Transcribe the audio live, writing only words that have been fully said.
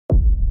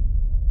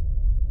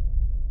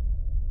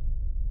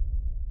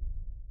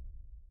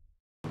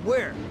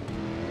Where?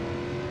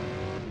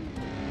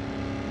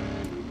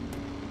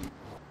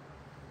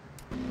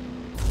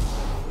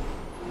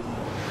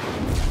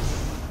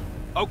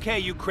 Okay,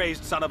 you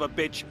crazed son of a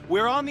bitch.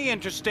 We're on the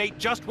interstate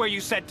just where you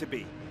said to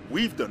be.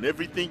 We've done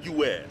everything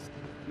you asked.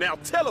 Now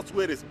tell us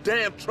where this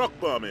damn truck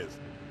bomb is.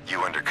 You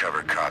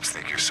undercover cops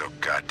think you're so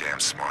goddamn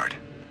smart.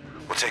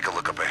 We'll take a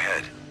look up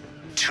ahead.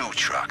 2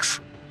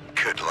 trucks.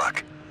 Good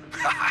luck.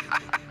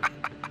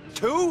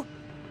 2?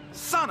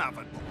 Son of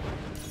a...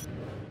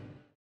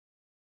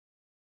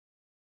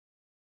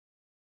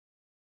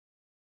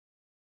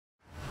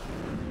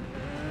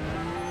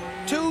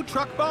 2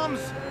 truck bombs?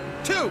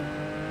 2!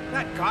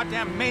 That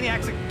goddamn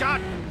maniac's a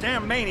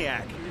goddamn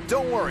maniac.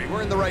 Don't worry,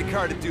 we're in the right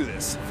car to do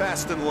this.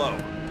 Fast and low.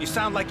 You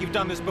sound like you've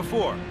done this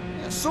before.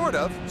 Yeah, sort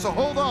of, so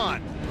hold on.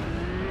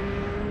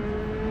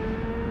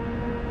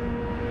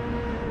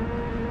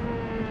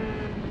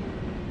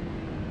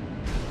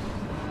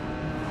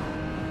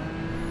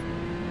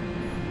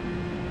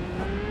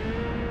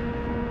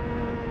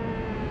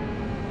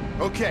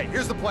 Okay,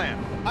 here's the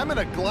plan. I'm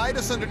gonna glide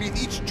us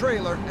underneath each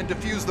trailer and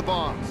defuse the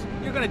bombs.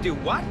 You're gonna do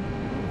what?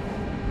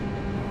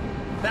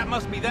 That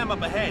must be them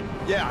up ahead.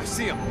 Yeah, I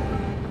see them.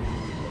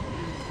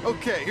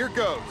 Okay, here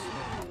goes.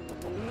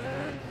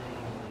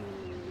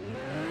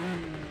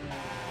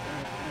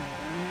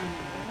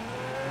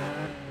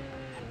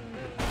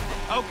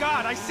 Oh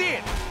God, I see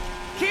it!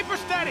 Keep her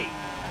steady!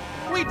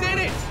 We did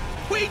it!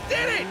 We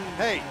did it!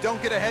 Hey,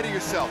 don't get ahead of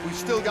yourself. We've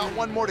still got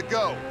one more to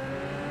go.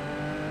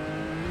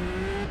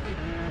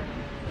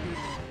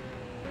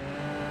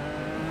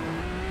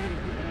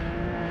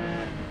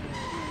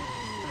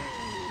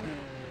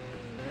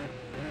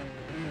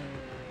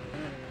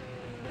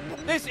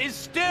 This is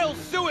still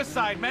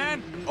suicide,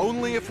 man!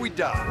 Only if we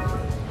die.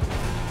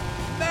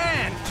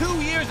 Man,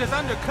 2 years as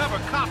undercover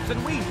cops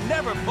and we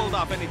never pulled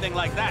off anything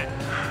like that.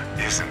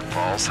 Isn't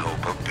false hope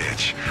a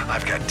bitch?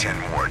 I've got 10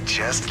 more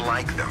just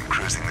like them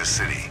cruising the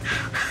city.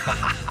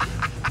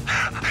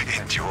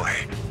 Enjoy.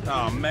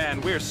 Oh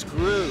man, we're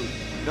screwed.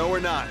 No, we're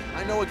not.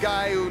 I know a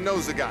guy who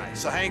knows a guy,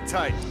 so hang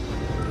tight.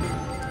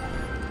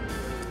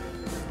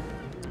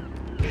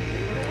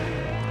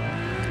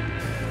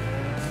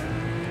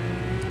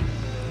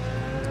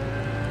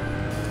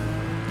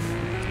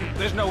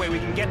 There's no way we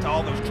can get to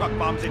all those truck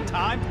bombs in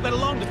time, let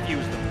alone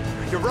defuse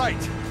them. You're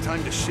right.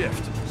 Time to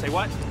shift. Say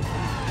what?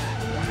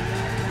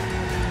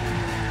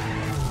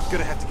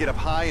 Gonna have to get up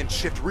high and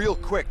shift real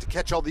quick to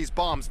catch all these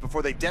bombs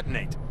before they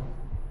detonate.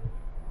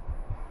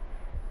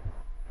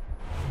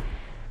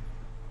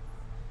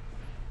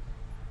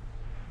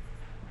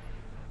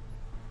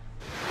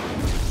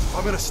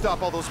 I'm gonna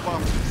stop all those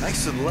bombs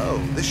nice and low.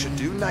 This should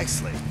do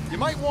nicely. You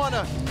might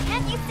wanna...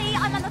 Can't you see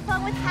I'm on the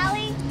phone with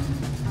Hallie?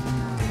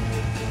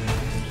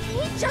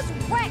 He just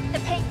wrecked the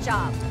paint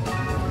job.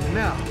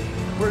 Now,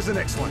 where's the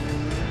next one?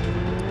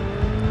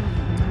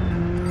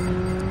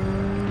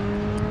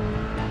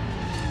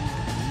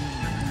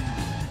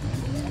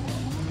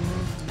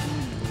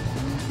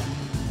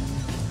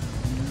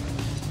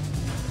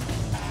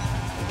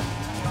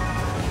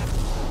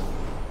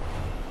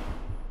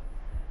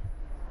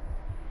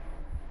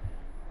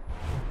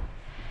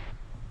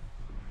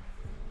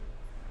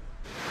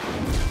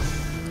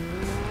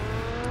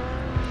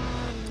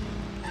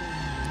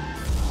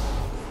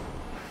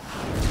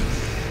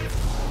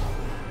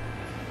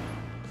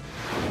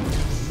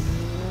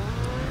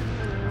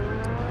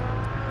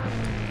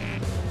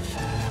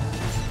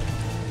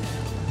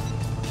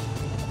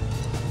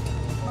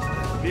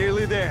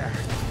 Nearly there.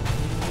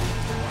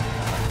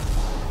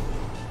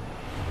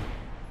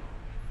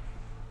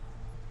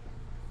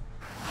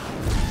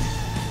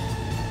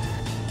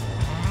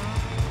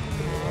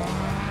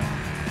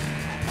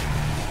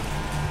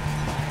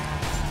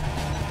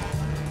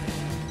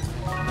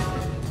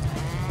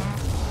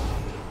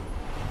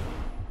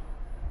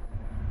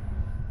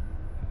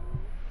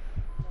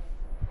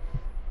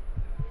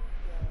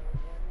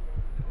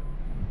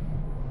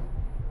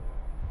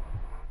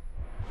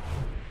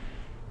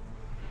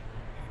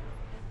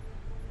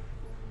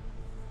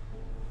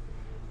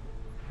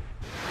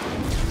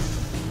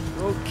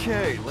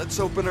 Okay, let's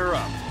open her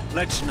up.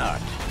 Let's not.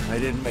 I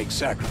didn't make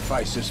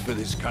sacrifices for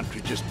this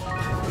country just...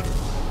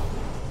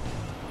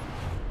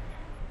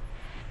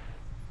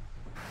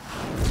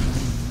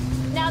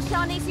 Now,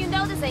 Shawnese, you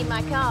know this ain't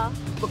my car.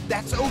 Look,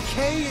 that's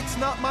okay. It's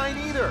not mine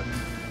either.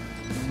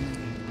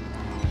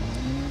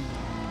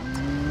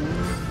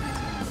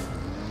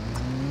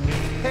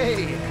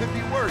 Hey, it could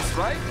be worse,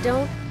 right?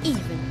 Don't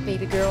even,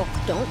 baby girl.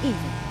 Don't even.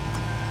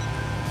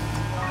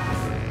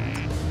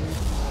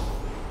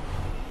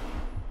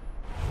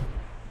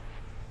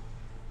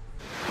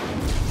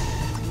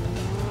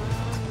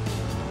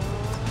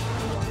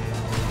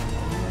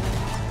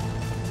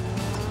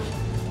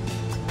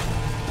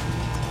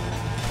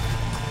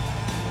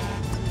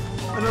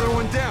 Another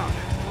one down.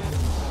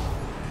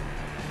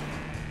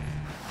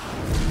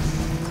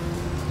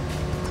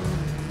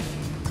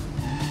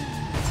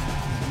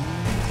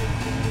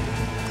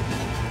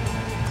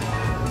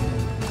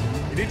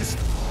 You need to...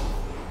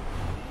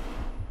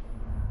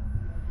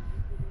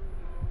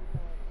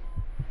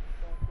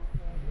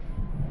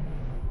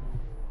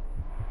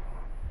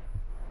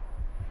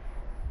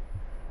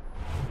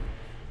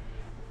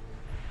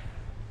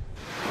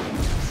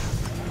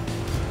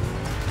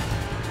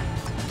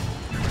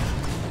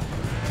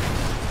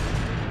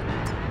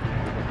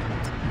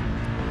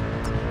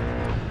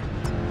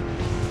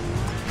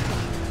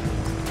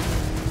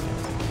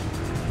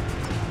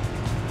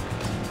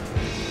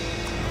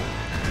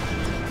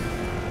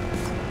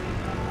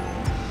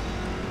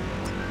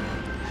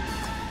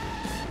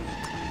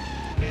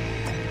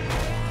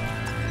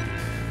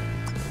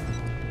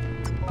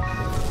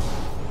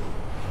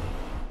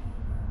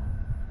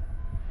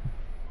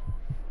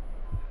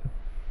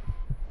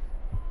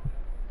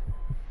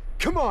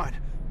 Come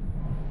on!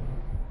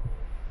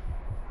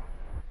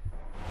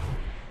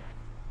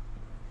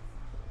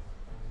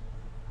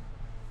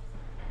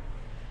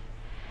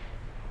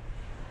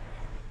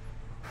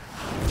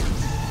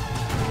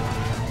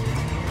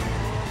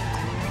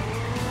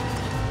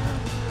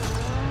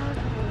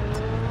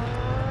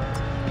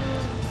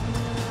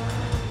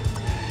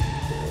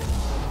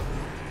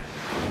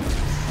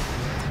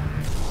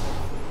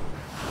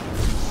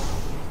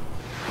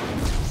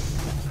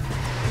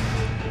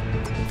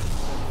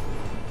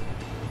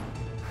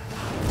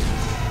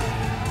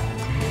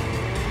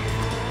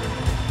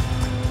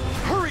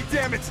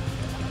 Damn it!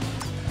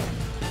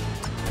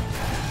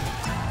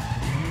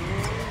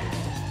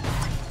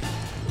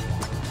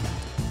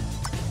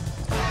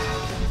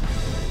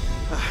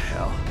 Ah,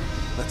 hell.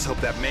 Let's hope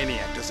that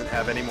maniac doesn't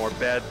have any more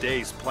bad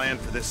days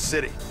planned for this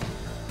city.